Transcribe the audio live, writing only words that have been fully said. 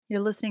You're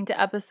listening to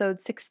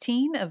episode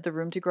 16 of the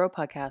Room to Grow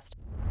podcast.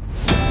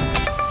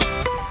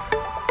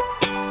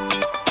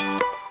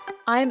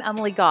 I'm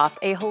Emily Goff,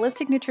 a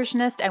holistic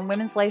nutritionist and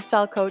women's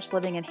lifestyle coach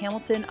living in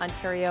Hamilton,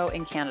 Ontario,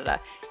 in Canada.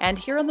 And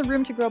here on the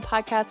Room to Grow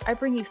podcast, I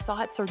bring you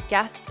thoughts or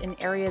guests in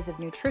areas of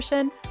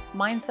nutrition,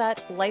 mindset,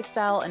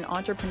 lifestyle, and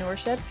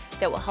entrepreneurship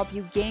that will help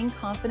you gain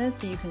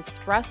confidence so you can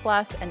stress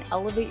less and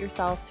elevate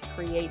yourself to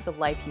create the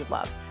life you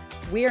love.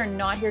 We are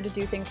not here to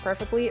do things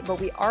perfectly,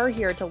 but we are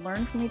here to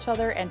learn from each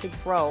other and to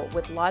grow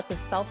with lots of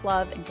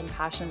self-love and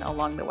compassion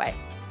along the way.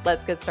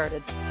 Let's get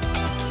started.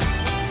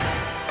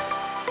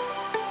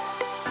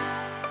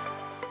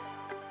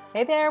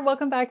 Hey there,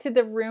 welcome back to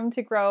the Room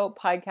to Grow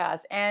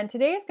podcast. And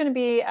today is going to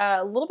be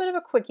a little bit of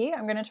a quickie.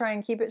 I'm going to try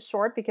and keep it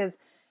short because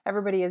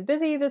everybody is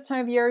busy this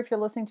time of year. If you're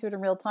listening to it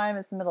in real time,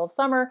 it's the middle of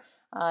summer.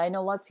 I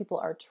know lots of people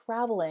are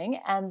traveling,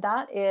 and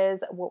that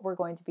is what we're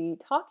going to be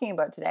talking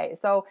about today.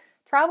 So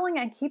traveling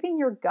and keeping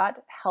your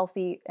gut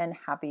healthy and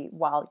happy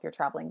while you're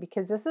traveling,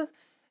 because this is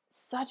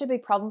such a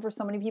big problem for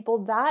so many people.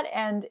 That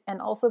and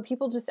also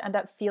people just end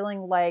up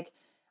feeling like,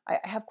 I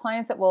have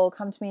clients that will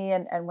come to me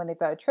and when they've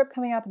got a trip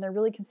coming up and they're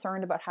really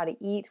concerned about how to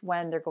eat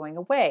when they're going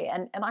away.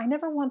 And I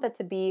never want that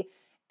to be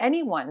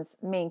anyone's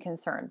main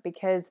concern,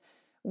 because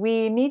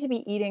we need to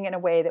be eating in a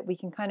way that we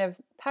can kind of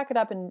pack it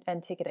up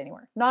and take it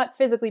anywhere. Not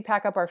physically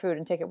pack up our food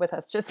and take it with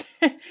us, just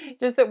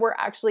that we're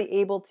actually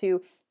able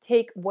to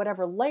take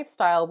whatever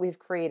lifestyle we've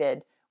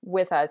created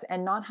with us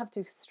and not have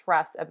to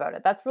stress about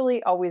it. That's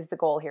really always the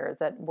goal here, is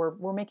that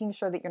we're making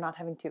sure that you're not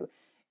having to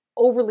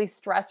overly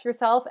stress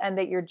yourself and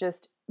that you're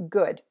just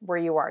good where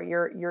you are.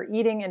 You're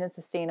eating in a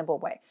sustainable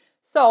way.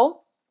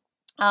 So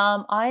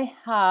I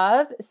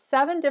have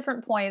 7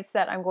 different points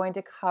that I'm going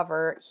to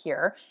cover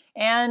here.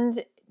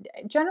 And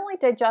generally,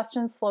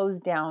 digestion slows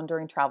down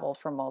during travel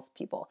for most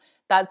people.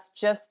 That's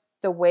just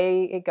the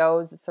way it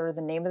goes. It's sort of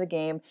the name of the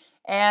game.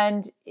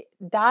 And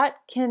that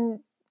can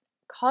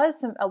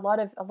cause a lot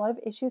of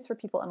issues for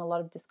people and a lot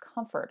of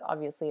discomfort,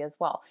 obviously, as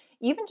well.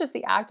 Even just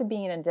the act of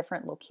being in a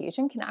different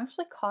location can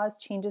actually cause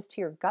changes to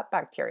your gut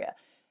bacteria.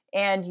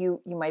 And you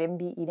might even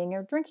be eating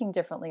or drinking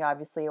differently,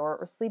 obviously,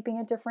 or sleeping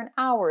at different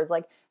hours.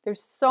 Like,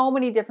 there's so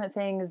many different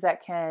things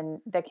that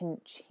can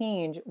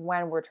change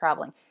when we're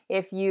traveling.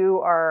 If you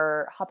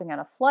are hopping on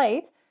a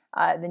flight,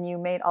 then you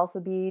may also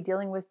be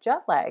dealing with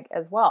jet lag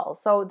as well.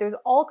 So there's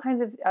all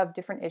kinds of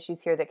different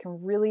issues here that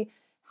can really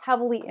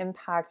heavily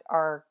impact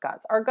our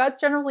guts. Our guts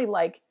generally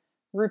like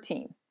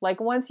routine. Like,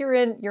 once you're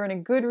in a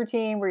good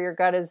routine where your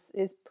gut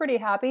is pretty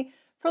happy,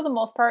 for the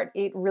most part,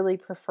 it really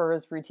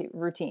prefers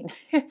routine.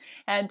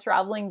 And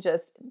traveling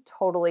just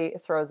totally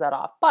throws that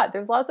off. But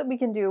there's lots that we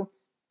can do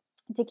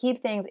to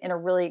keep things in a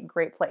really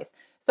great place.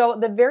 So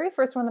the very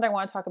first one that I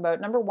want to talk about,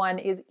 number 1,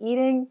 is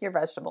eating your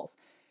vegetables.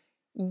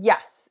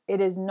 Yes, it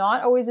is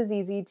not always as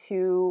easy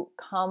to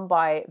come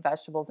by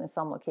vegetables in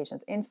some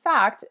locations. In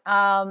fact,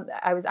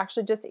 I was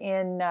actually just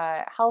in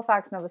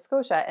Halifax, Nova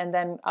Scotia, and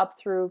then up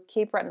through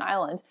Cape Breton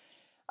Island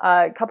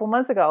a couple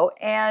months ago.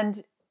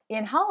 And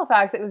in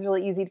Halifax, it was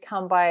really easy to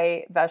come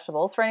by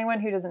vegetables. For anyone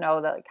who doesn't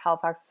know, that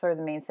Halifax is sort of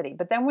the main city.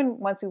 But then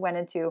once we went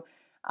into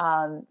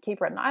Cape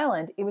Breton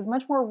Island, it was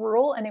much more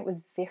rural, and it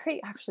was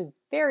actually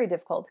very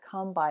difficult to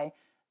come by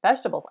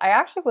vegetables. I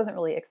actually wasn't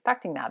really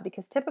expecting that,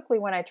 because typically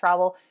when I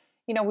travel,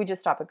 we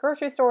just stop at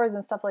grocery stores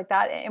and stuff like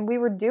that. And we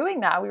were doing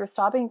that. We were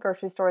stopping at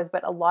grocery stores,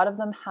 but a lot of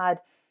them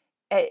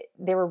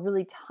they were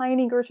really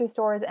tiny grocery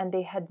stores, and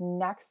they had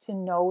next to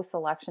no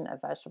selection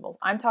of vegetables.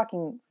 I'm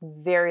talking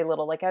very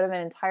little, like out of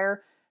an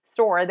entire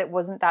store that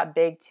wasn't that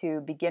big to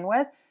begin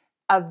with,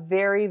 a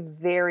very,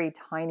 very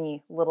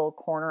tiny little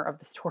corner of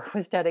the store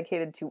was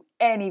dedicated to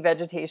any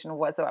vegetation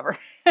whatsoever.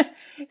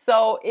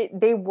 So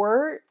they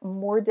were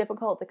more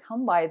difficult to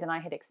come by than I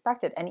had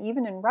expected. And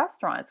even in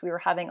restaurants, we were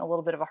having a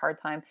little bit of a hard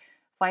time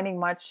finding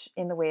much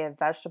in the way of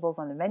vegetables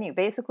on the menu.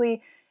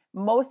 Basically,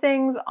 most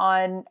things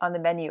on the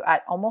menu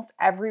at almost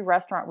every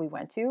restaurant we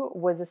went to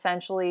was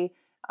essentially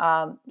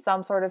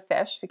some sort of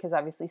fish, because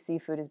obviously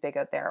seafood is big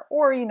out there.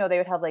 Or, they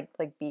would have like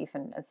beef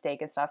and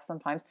steak and stuff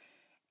sometimes,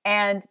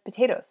 and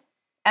potatoes.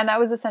 And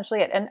that was essentially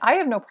it. And I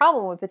have no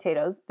problem with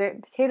potatoes. The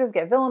potatoes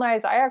get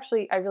villainized.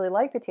 I really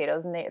like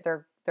potatoes, and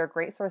they're a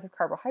great source of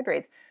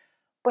carbohydrates.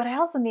 But I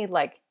also need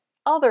like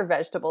other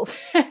vegetables.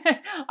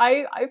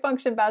 I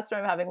function best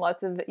when I'm having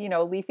lots of,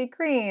 leafy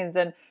greens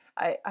and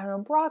I don't know,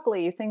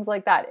 broccoli, things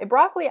like that.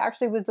 Broccoli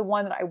actually was the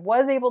one that I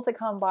was able to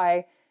come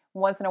by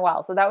once in a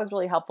while. So that was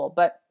really helpful.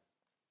 But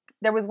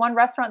there was one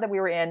restaurant that we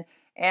were in,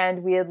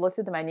 and we had looked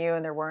at the menu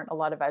and there weren't a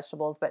lot of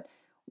vegetables. But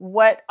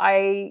what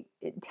I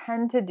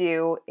tend to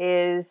do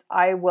is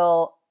I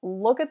will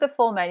look at the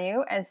full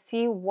menu and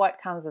see what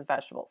comes with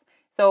vegetables.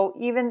 So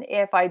even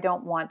if I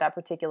don't want that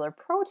particular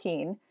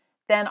protein,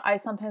 then I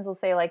sometimes will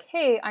say like,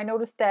 hey, I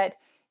noticed that,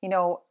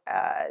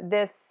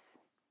 this,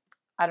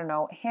 I don't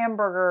know,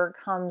 hamburger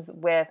comes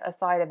with a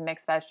side of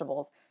mixed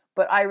vegetables,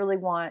 but I really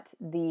want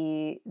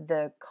the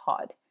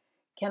cod.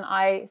 Can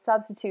I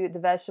substitute the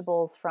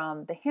vegetables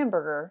from the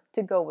hamburger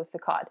to go with the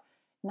cod?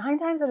 9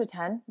 times out of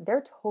 10,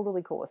 they're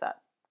totally cool with that.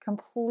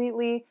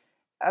 Completely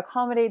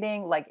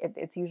accommodating. Like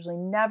it's usually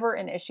never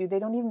an issue. They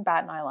don't even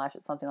bat an eyelash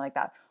at something like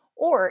that.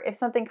 Or if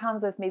something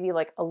comes with maybe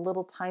like a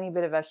little tiny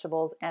bit of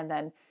vegetables and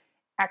then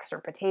extra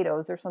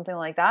potatoes or something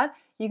like that,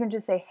 you can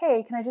just say,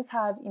 hey, can I just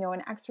have,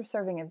 an extra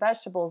serving of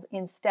vegetables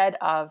instead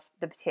of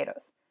the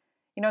potatoes?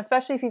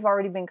 Especially if you've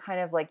already been kind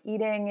of like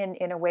eating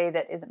in a way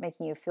that isn't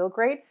making you feel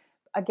great.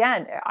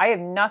 Again, I have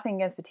nothing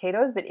against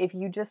potatoes, but if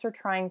you just are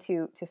trying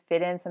to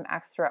fit in some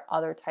extra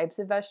other types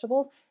of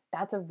vegetables,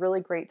 that's a really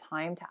great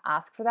time to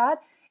ask for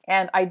that.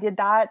 And I did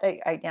that,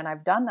 and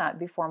I've done that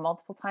before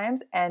multiple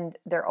times, and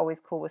they're always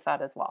cool with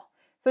that as well.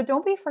 So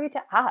don't be afraid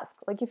to ask.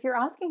 Like if you're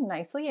asking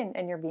nicely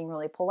and you're being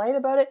really polite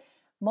about it,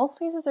 most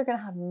places are going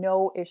to have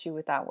no issue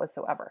with that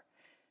whatsoever.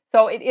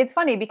 So it's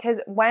funny because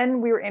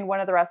when we were in one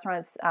of the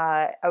restaurants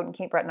out in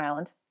Cape Breton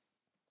Island,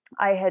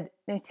 I had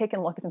taken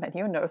a look at the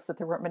menu and noticed that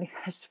there weren't many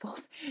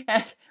vegetables,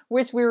 and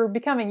which we were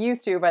becoming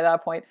used to by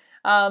that point.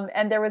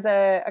 And there was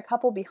a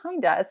couple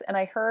behind us, and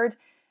I heard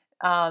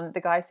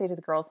the guy say to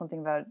the girl something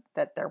about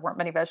that there weren't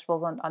many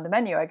vegetables on the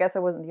menu. I guess I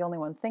wasn't the only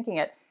one thinking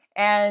it.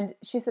 And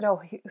she said,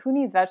 "Oh, who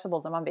needs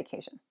vegetables? I'm on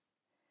vacation."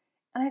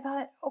 And I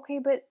thought, okay,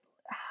 but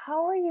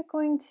how are you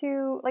going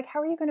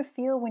to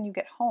feel when you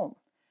get home?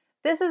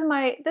 This is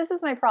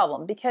my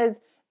problem,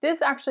 because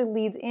this actually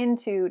leads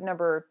into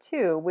number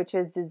 2, which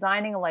is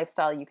designing a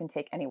lifestyle you can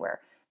take anywhere.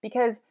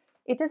 Because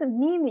it doesn't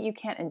mean that you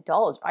can't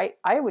indulge.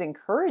 I would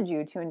encourage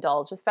you to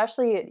indulge,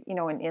 especially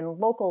in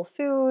local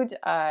food,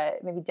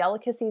 maybe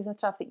delicacies and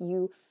stuff that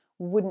you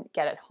wouldn't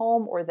get at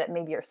home, or that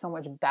maybe are so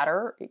much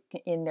better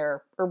in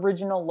their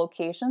original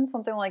location,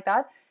 something like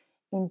that.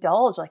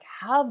 Indulge, like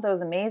have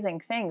those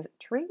amazing things.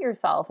 Treat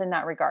yourself in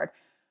that regard.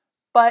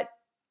 But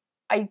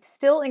I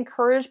still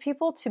encourage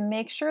people to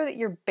make sure that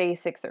your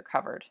basics are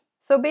covered.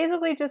 So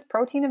basically just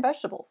protein and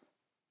vegetables.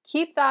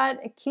 Keep that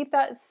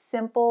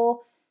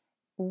simple,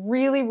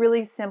 really,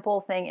 really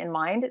simple thing in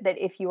mind, that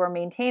if you are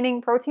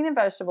maintaining protein and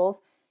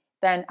vegetables,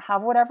 then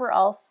have whatever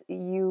else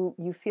you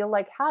feel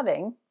like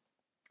having,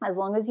 as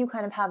long as you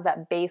kind of have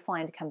that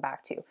baseline to come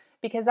back to,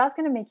 because that's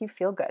going to make you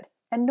feel good.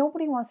 And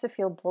nobody wants to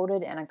feel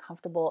bloated and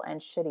uncomfortable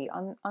and shitty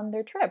on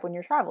their trip when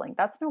you're traveling.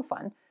 That's no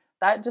fun.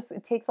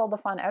 It takes all the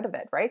fun out of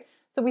it, right?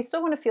 So we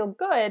still want to feel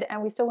good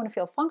and we still want to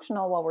feel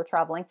functional while we're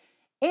traveling.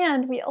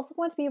 And we also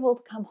want to be able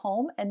to come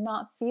home and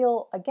not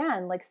feel,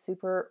 again, like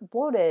super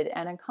bloated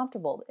and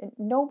uncomfortable.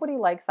 Nobody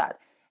likes that.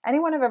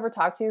 Anyone I've ever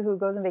talked to who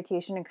goes on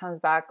vacation and comes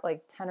back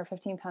like 10 or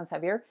 15 pounds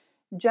heavier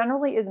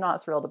generally is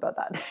not thrilled about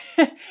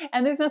that.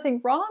 And there's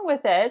nothing wrong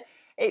with it.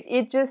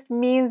 It just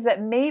means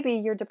that maybe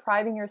you're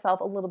depriving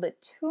yourself a little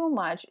bit too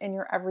much in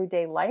your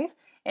everyday life.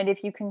 And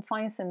if you can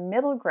find some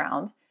middle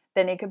ground,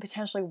 then it could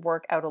potentially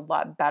work out a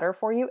lot better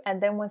for you.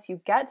 And then once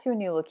you get to a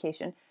new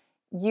location,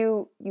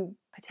 you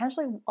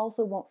potentially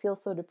also won't feel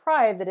so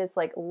deprived that it's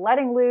like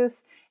letting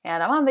loose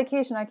and I'm on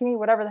vacation, I can eat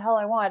whatever the hell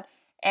I want.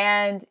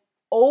 And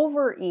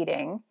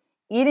overeating,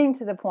 eating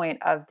to the point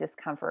of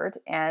discomfort.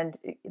 And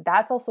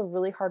that's also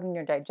really hard on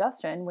your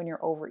digestion when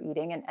you're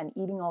overeating and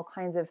eating all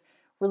kinds of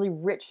really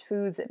rich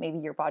foods that maybe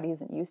your body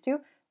isn't used to.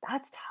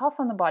 That's tough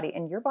on the body,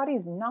 and your body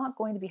is not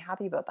going to be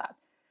happy about that.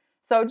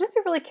 So just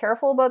be really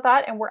careful about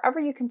that. And wherever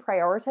you can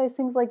prioritize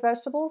things like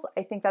vegetables,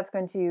 I think that's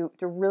going to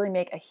really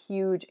make a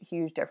huge,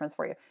 huge difference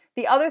for you.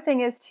 The other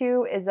thing is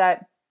too, is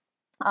that,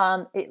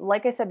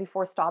 like I said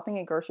before, stopping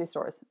at grocery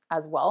stores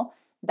as well.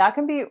 That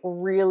can be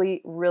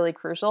really, really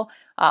crucial.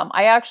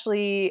 I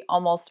actually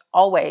almost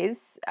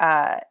always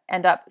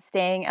end up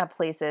staying at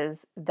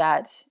places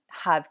that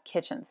have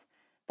kitchens.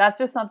 That's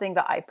just something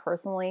that I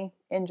personally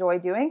enjoy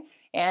doing.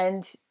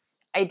 And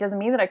it doesn't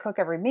mean that I cook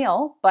every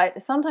meal,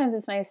 but sometimes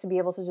it's nice to be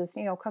able to just,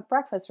 cook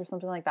breakfast or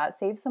something like that,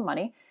 save some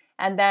money,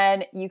 and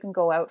then you can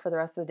go out for the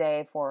rest of the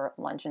day for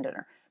lunch and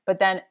dinner. But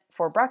then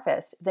for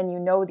breakfast, then you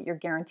know that you're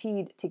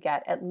guaranteed to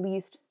get at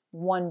least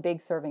one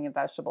big serving of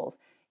vegetables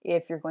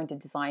if you're going to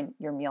design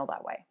your meal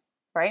that way,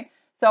 right?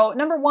 So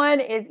number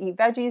 1 is eat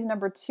veggies.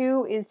 Number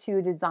 2 is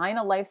to design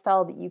a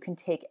lifestyle that you can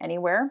take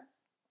anywhere,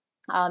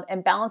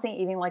 and balancing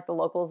eating like the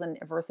locals and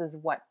versus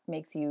what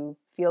makes you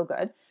feel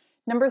good.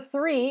 Number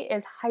 3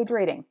 is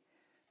hydrating.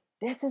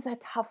 This is a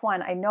tough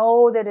one. I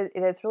know that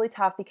it's really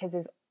tough because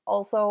there's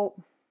also,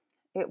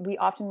 we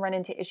often run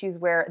into issues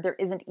where there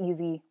isn't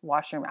easy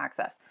washroom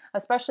access,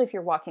 especially if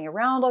you're walking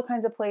around all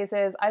kinds of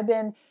places. I've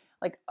been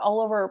like all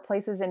over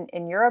places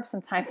in Europe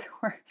sometimes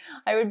where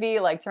I would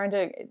be like trying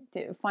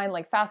to find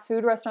like fast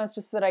food restaurants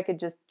just so that I could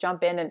just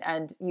jump in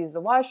and use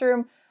the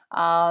washroom.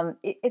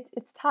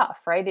 It's tough,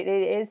 right? It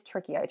is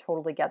tricky. I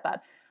totally get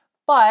that.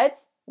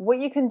 But what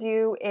you can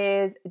do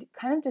is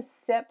kind of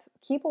just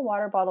keep a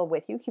water bottle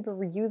with you, keep a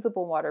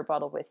reusable water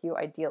bottle with you,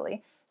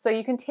 ideally. So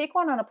you can take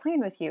one on a plane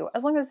with you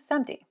as long as it's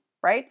empty,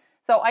 right?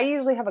 So I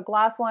usually have a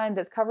glass one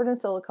that's covered in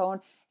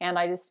silicone, and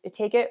I just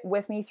take it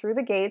with me through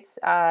the gates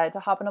to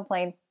hop on a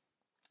plane,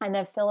 and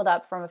then fill it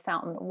up from a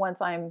fountain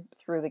once I'm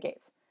through the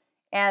gates.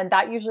 And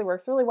that usually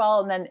works really well.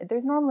 And then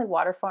there's normally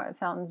water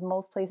fountains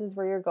most places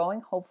where you're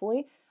going,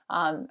 hopefully.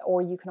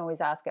 Or you can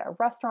always ask at a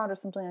restaurant or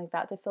something like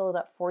that to fill it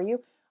up for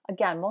you.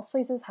 Again, most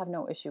places have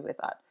no issue with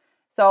that.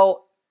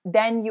 So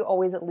then you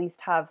always at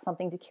least have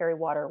something to carry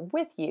water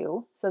with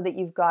you so that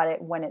you've got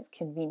it when it's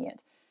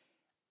convenient.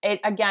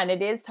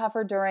 It is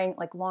tougher during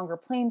like longer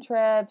plane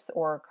trips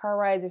or car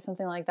rides or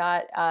something like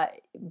that.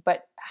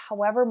 But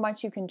however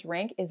much you can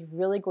drink is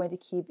really going to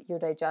keep your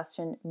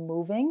digestion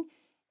moving,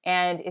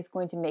 and it's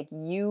going to make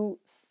you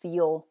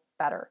feel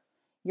better.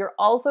 You're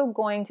also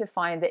going to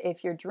find that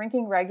if you're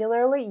drinking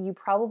regularly, you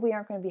probably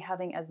aren't going to be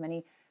having as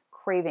many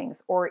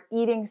cravings or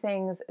eating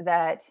things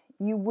that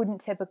you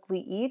wouldn't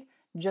typically eat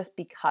just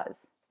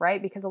because,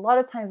 right? Because a lot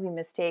of times we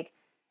mistake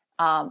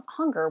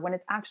hunger when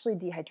it's actually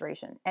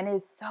dehydration, and it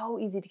is so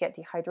easy to get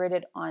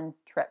dehydrated on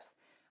trips.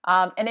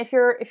 And if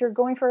you're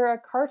going for a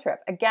car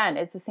trip, again,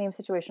 it's the same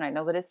situation. I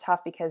know that it's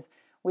tough because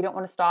we don't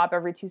want to stop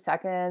every 2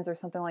 seconds or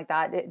something like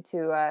that to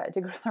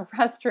go to the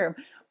restroom.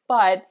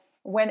 But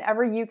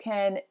whenever you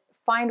can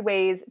find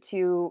ways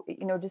to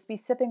just be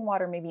sipping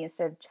water maybe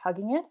instead of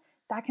chugging it,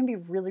 that can be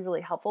really,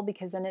 really helpful,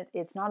 because then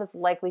it's not as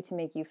likely to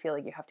make you feel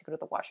like you have to go to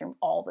the washroom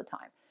all the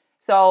time.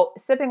 So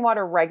sipping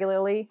water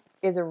regularly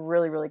is a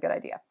really, really good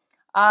idea.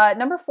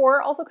 Number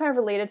 4, also kind of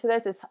related to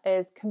this,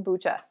 is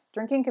kombucha.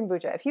 Drinking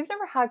kombucha. If you've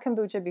never had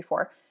kombucha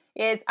before,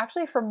 it's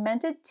actually a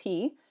fermented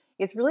tea.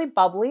 It's really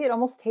bubbly. It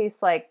almost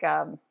tastes like,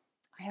 I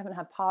haven't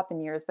had pop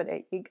in years, but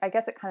I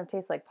guess it kind of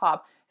tastes like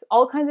pop. It's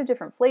all kinds of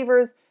different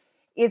flavors.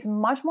 It's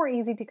much more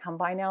easy to come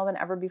by now than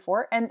ever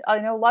before. And I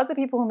know lots of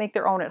people who make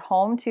their own at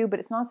home too, but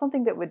it's not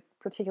something that would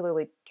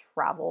particularly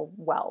travel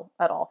well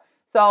at all.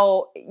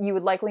 So you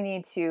would likely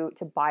need to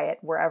buy it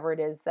wherever it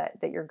is that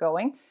you're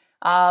going.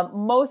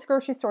 Most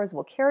grocery stores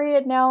will carry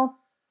it now.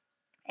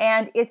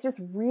 And it's just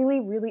really,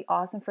 really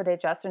awesome for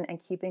digestion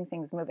and keeping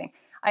things moving.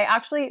 I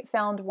actually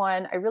found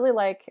one I really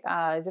like.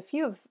 There's a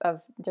few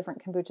of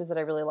different kombuchas that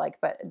I really like,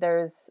 but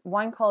there's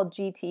one called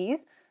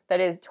GT's that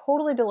is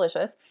totally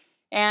delicious.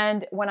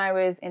 And when I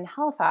was in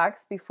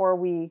Halifax, before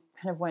we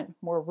kind of went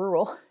more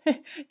rural,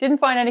 didn't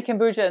find any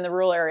kombucha in the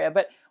rural area.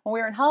 But when we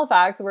were in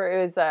Halifax, where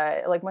it was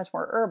like much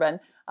more urban,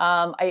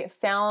 I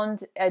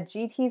found a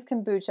GT's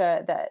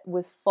kombucha that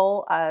was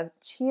full of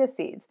chia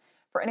seeds.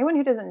 For anyone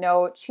who doesn't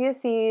know, chia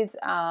seeds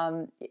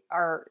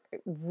are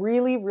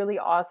really, really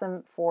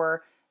awesome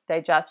for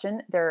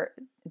digestion.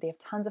 They have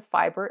tons of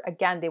fiber.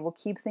 Again, they will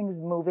keep things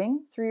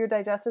moving through your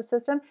digestive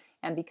system.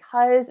 And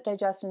because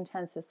digestion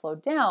tends to slow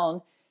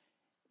down,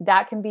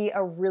 that can be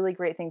a really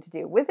great thing to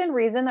do. Within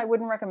reason, I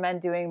wouldn't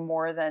recommend doing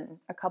more than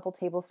a couple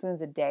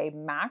tablespoons a day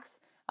max.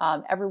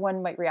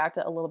 Everyone might react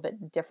a little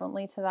bit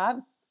differently to that.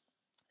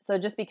 So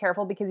just be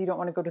careful, because you don't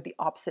want to go to the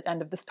opposite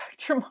end of the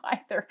spectrum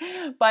either.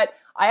 But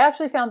I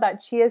actually found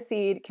that chia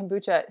seed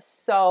kombucha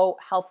so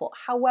helpful.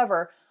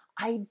 However,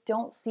 I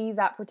don't see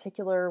that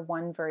particular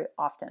one very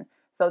often.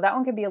 So that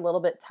one can be a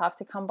little bit tough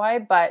to come by.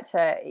 But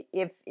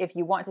if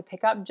you want to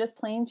pick up just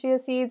plain chia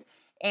seeds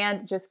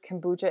and just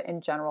kombucha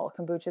in general,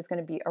 kombucha is going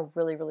to be a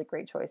really, really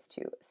great choice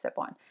to sip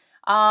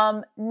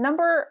on.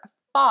 Number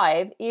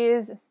 5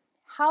 is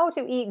how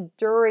to eat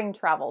during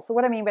travel. So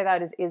what I mean by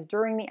that is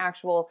during the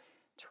actual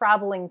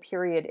traveling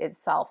period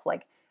itself,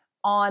 like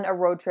on a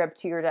road trip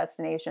to your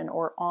destination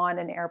or on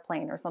an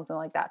airplane or something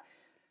like that.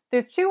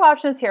 There's 2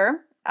 options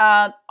here.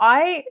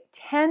 I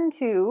tend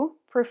to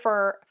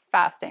prefer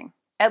fasting,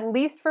 at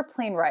least for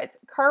plane rides.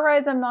 Car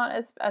rides I'm not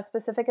as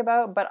specific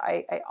about, but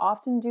I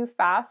often do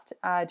fast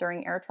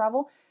during air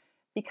travel,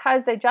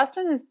 because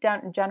digestion is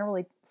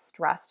generally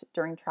stressed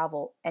during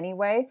travel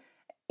anyway.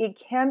 It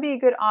can be a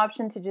good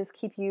option to just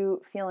keep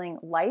you feeling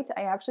light.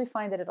 I actually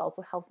find that it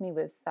also helps me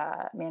with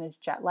manage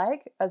jet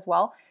lag as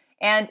well.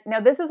 And now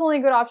this is only a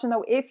good option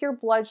though if your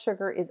blood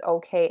sugar is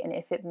okay and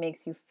if it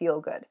makes you feel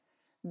good.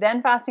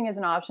 Then fasting is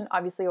an option.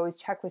 Obviously, always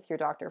check with your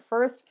doctor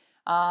first.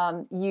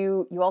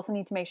 You also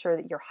need to make sure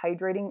that you're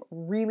hydrating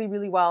really,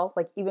 really well,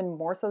 like even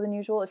more so than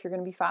usual if you're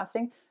going to be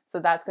fasting. So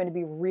that's going to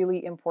be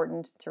really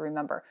important to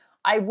remember.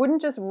 I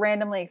wouldn't just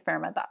randomly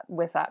experiment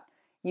with that.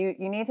 You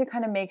need to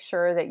kind of make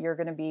sure that you're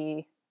going to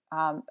be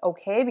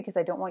okay, because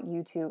I don't want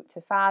you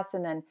to fast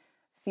and then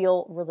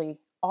feel really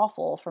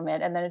awful from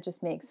it, and then it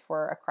just makes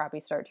for a crappy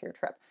start to your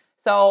trip.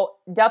 So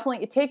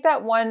definitely take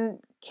that one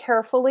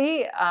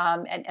carefully,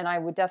 and I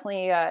would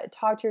definitely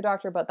talk to your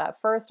doctor about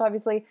that first.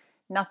 Obviously,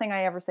 nothing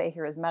I ever say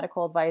here is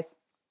medical advice.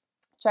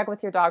 Check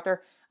with your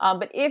doctor.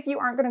 But if you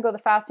aren't going to go the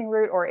fasting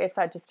route, or if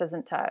that just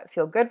doesn't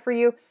feel good for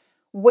you,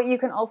 what you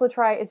can also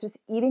try is just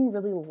eating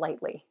really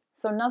lightly.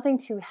 So nothing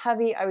too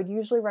heavy. I would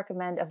usually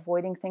recommend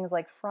avoiding things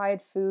like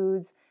fried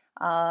foods.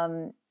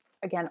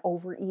 Again,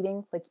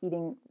 overeating, like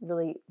eating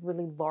really,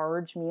 really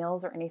large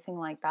meals or anything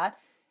like that.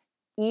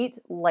 Eat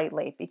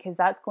lightly, because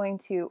that's going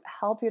to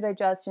help your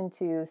digestion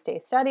to stay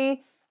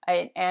steady,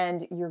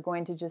 and you're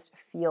going to just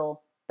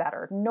feel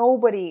better.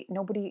 Nobody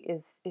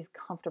is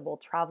comfortable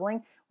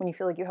traveling when you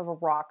feel like you have a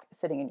rock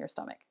sitting in your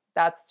stomach.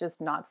 That's just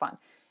not fun.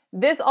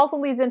 This also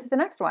leads into the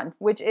next one,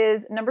 which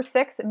is number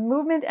 6,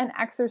 movement and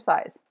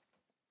exercise.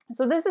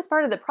 So this is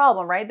part of the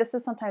problem, right? This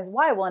is sometimes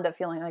why we'll end up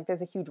feeling like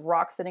there's a huge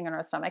rock sitting in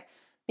our stomach,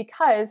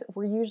 because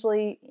we're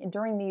usually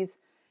during these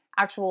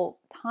actual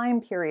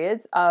time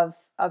periods of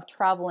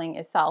traveling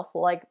itself,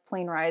 like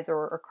plane rides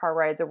or car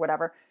rides or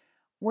whatever,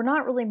 we're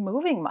not really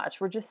moving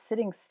much. We're just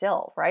sitting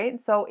still,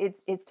 right? So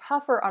it's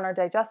tougher on our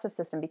digestive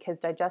system because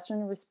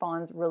digestion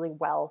responds really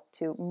well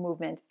to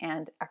movement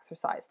and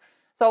exercise.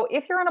 So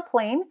if you're on a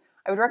plane,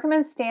 I would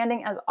recommend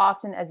standing as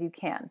often as you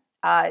can.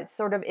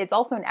 It's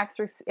also an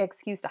extra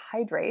excuse to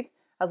hydrate,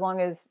 as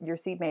long as your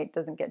seatmate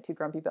doesn't get too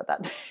grumpy about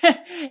that.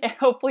 And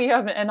hopefully you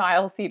have an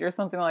aisle seat or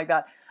something like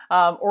that,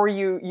 or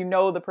you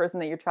know the person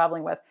that you're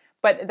traveling with.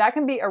 But that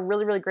can be a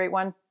really, really great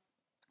one.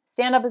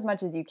 Stand up as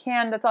much as you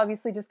can. That's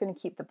obviously just going to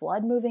keep the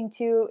blood moving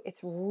too. It's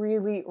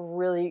really,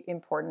 really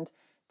important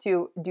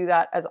to do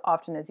that as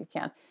often as you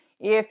can.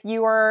 If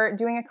you are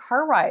doing a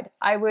car ride,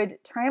 I would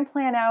try and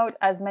plan out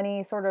as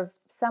many sort of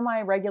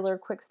semi-regular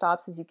quick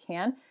stops as you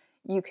can.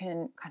 You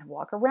can kind of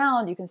walk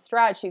around, you can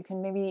stretch, you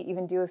can maybe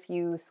even do a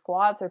few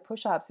squats or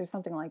push-ups or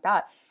something like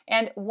that.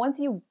 And once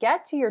you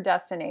get to your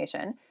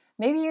destination,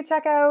 maybe you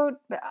check out,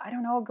 I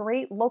don't know, a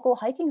great local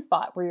hiking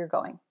spot where you're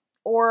going.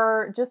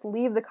 Or just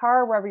leave the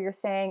car wherever you're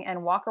staying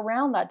and walk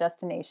around that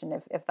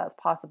destination if that's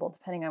possible,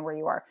 depending on where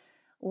you are.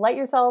 Let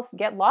yourself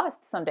get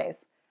lost some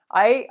days.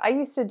 I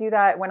used to do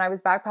that when I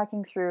was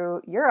backpacking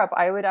through Europe.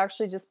 I would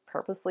actually just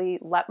purposely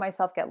let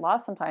myself get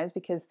lost sometimes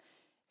because,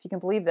 if you can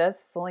believe this,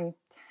 it's only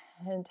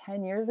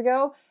 10 years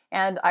ago,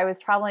 and I was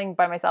traveling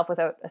by myself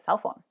without a cell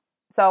phone.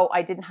 So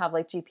I didn't have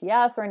like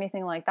GPS or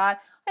anything like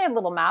that. I had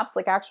little maps,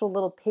 like actual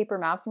little paper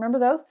maps. Remember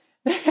those?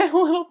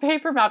 Little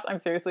paper maps. I'm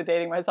seriously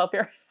dating myself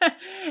here.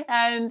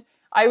 And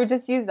I would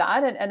just use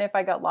that. And if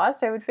I got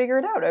lost, I would figure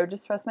it out. I would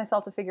just trust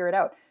myself to figure it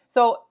out.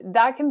 So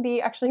that can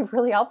be actually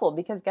really helpful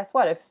because guess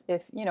what?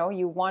 If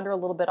you wander a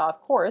little bit off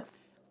course,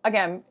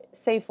 again,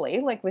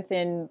 safely, like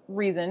within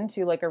reason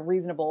to like a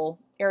reasonable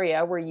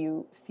area where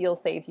you feel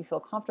safe, you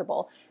feel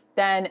comfortable,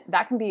 then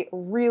that can be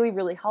really,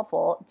 really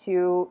helpful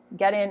to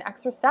get in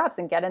extra steps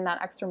and get in that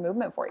extra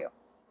movement for you.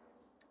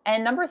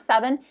 And number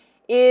 7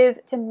 is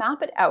to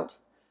map it out.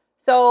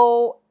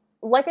 So,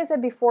 like I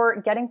said before,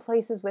 getting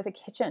places with a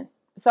kitchen.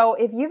 So,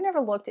 if you've never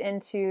looked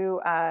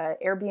into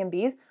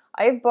Airbnbs,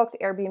 I've booked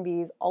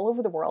Airbnbs all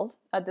over the world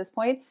at this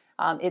point.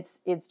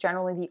 It's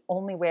generally the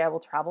only way I will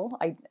travel.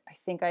 I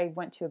think I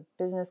went to a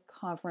business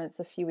conference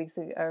a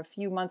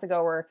few months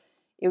ago where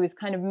it was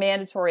kind of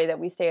mandatory that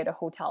we stay at a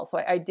hotel.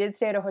 So I did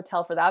stay at a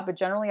hotel for that, but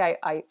generally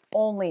I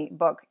only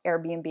book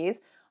Airbnbs.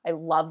 I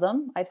love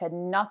them. I've had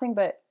nothing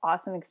but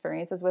awesome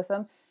experiences with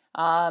them.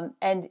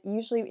 And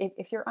usually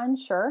if you're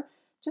unsure,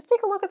 just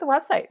take a look at the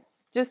website.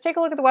 Just take a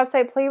look at the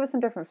website, play with some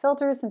different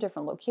filters, some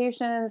different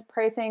locations,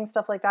 pricing,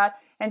 stuff like that.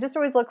 And just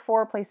always look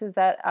for places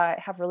that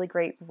have really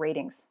great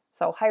ratings.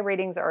 So high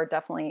ratings are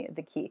definitely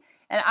the key.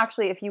 And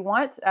actually, if you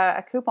want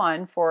a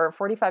coupon for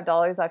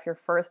 $45 off your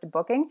first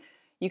booking,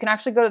 you can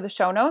actually go to the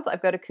show notes.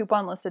 I've got a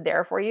coupon listed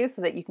there for you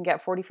so that you can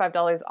get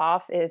 $45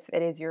 off if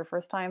it is your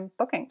first time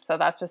booking. So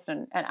that's just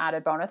an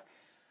added bonus.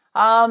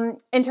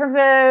 In terms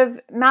of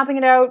mapping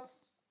it out,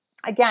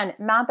 again,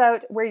 map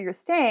out where you're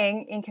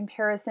staying in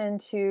comparison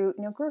to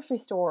grocery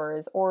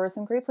stores or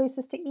some great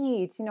places to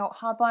eat.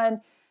 Hop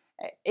on.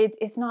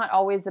 It's not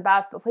always the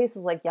best, but places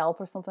like Yelp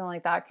or something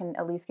like that can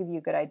at least give you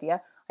a good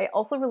idea. I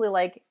also really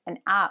like an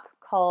app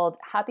called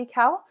Happy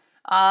Cow.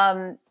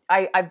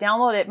 I've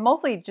downloaded it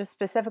mostly just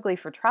specifically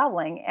for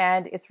traveling,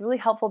 and it's really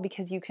helpful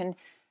because you can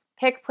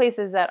pick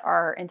places that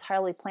are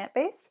entirely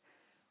plant-based,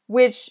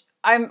 which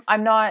I'm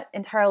not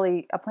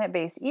entirely a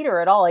plant-based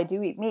eater at all. I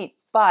do eat meat,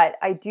 but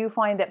I do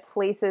find that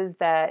places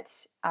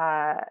that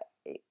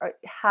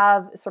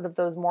have sort of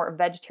those more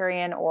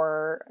vegetarian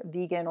or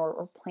vegan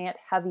or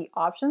plant-heavy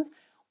options,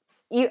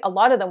 a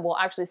lot of them will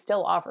actually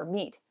still offer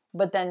meat,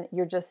 but then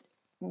you're just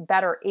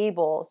better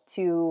able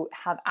to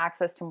have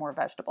access to more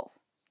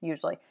vegetables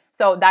usually.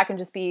 So that can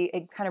just be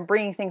kind of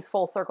bringing things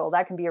full circle.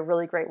 That can be a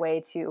really great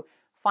way to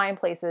find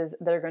places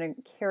that are going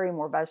to carry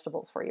more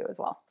vegetables for you as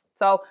well.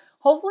 So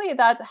hopefully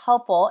that's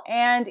helpful.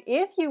 And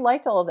if you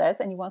liked all of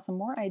this and you want some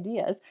more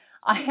ideas,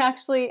 I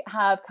actually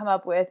have come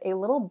up with a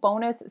little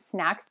bonus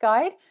snack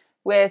guide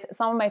with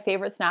some of my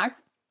favorite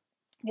snacks.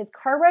 Because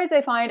car rides,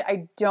 I find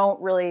I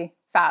don't really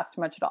fast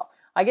much at all.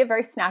 I get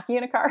very snacky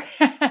in a car,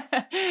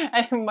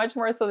 much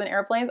more so than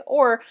airplanes.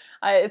 Or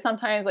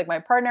sometimes, like my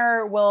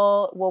partner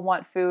will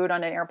want food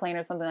on an airplane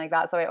or something like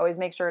that. So I always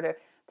make sure to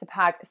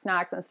pack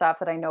snacks and stuff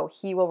that I know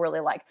he will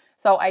really like.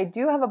 So I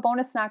do have a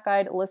bonus snack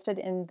guide listed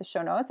in the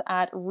show notes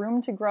at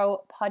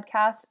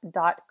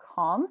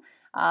roomtogrowpodcast.com.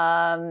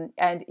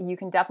 And you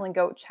can definitely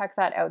go check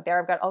that out there.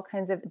 I've got all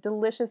kinds of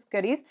delicious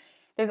goodies.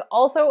 There's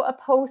also a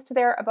post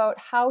there about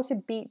how to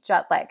beat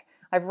jet lag.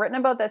 I've written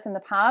about this in the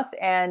past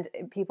and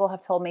people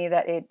have told me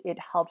that it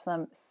helped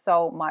them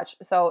so much.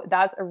 So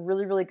that's a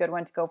really, really good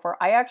one to go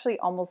for. I actually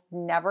almost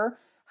never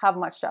have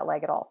much jet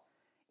lag at all.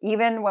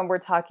 Even when we're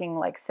talking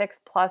like 6+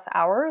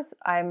 hours,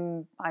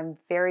 I'm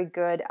very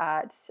good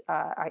at,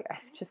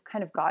 I've just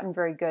kind of gotten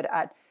very good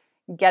at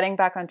getting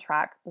back on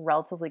track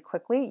relatively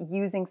quickly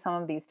using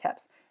some of these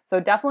tips.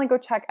 So definitely go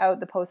check out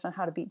the post on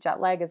how to beat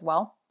jet lag as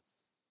well.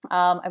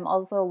 I'm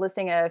also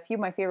listing a few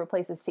of my favorite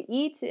places to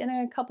eat in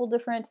a couple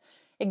different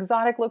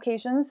exotic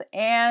locations.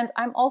 And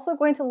I'm also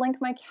going to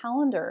link my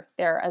calendar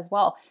there as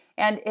well.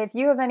 And if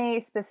you have any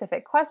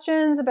specific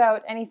questions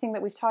about anything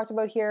that we've talked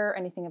about here,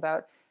 anything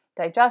about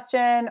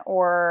digestion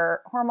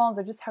or hormones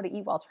or just how to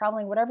eat while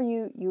traveling, whatever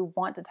you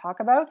want to talk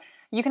about,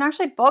 you can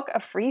actually book a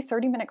free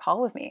 30-minute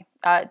call with me.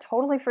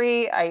 Totally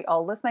free.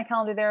 I'll list my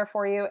calendar there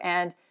for you.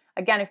 And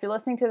again, if you're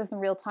listening to this in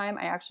real time,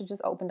 I actually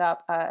just opened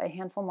up a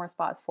handful more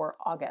spots for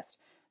August.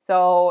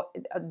 So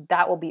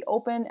that will be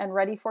open and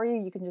ready for you.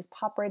 You can just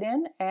pop right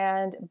in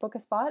and book a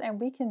spot and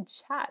we can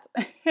chat.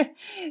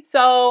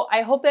 So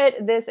I hope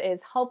that this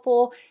is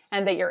helpful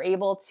and that you're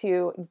able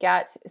to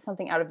get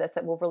something out of this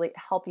that will really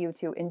help you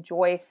to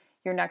enjoy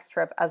your next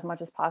trip as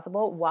much as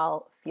possible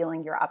while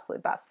feeling your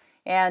absolute best.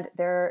 And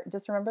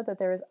just remember that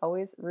there is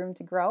always room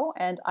to grow,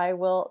 and I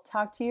will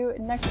talk to you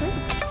next week.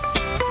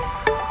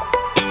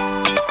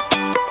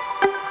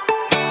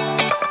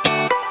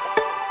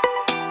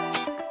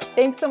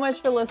 Thanks so much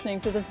for listening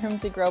to the Room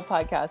to Grow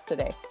podcast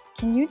today.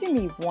 Can you do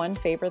me one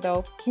favor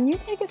though? Can you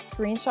take a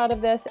screenshot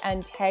of this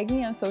and tag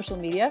me on social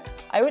media?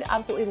 I would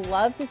absolutely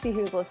love to see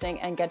who's listening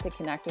and get to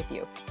connect with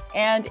you.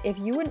 And if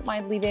you wouldn't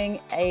mind leaving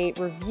a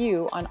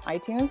review on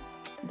iTunes,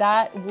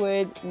 that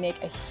would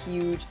make a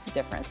huge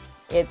difference.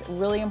 It's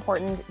really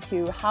important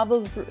to have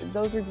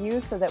those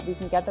reviews so that we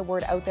can get the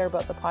word out there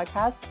about the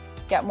podcast,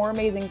 get more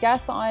amazing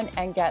guests on,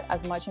 and get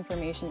as much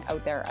information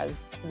out there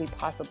as we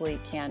possibly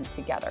can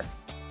together.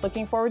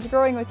 Looking forward to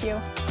growing with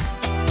you.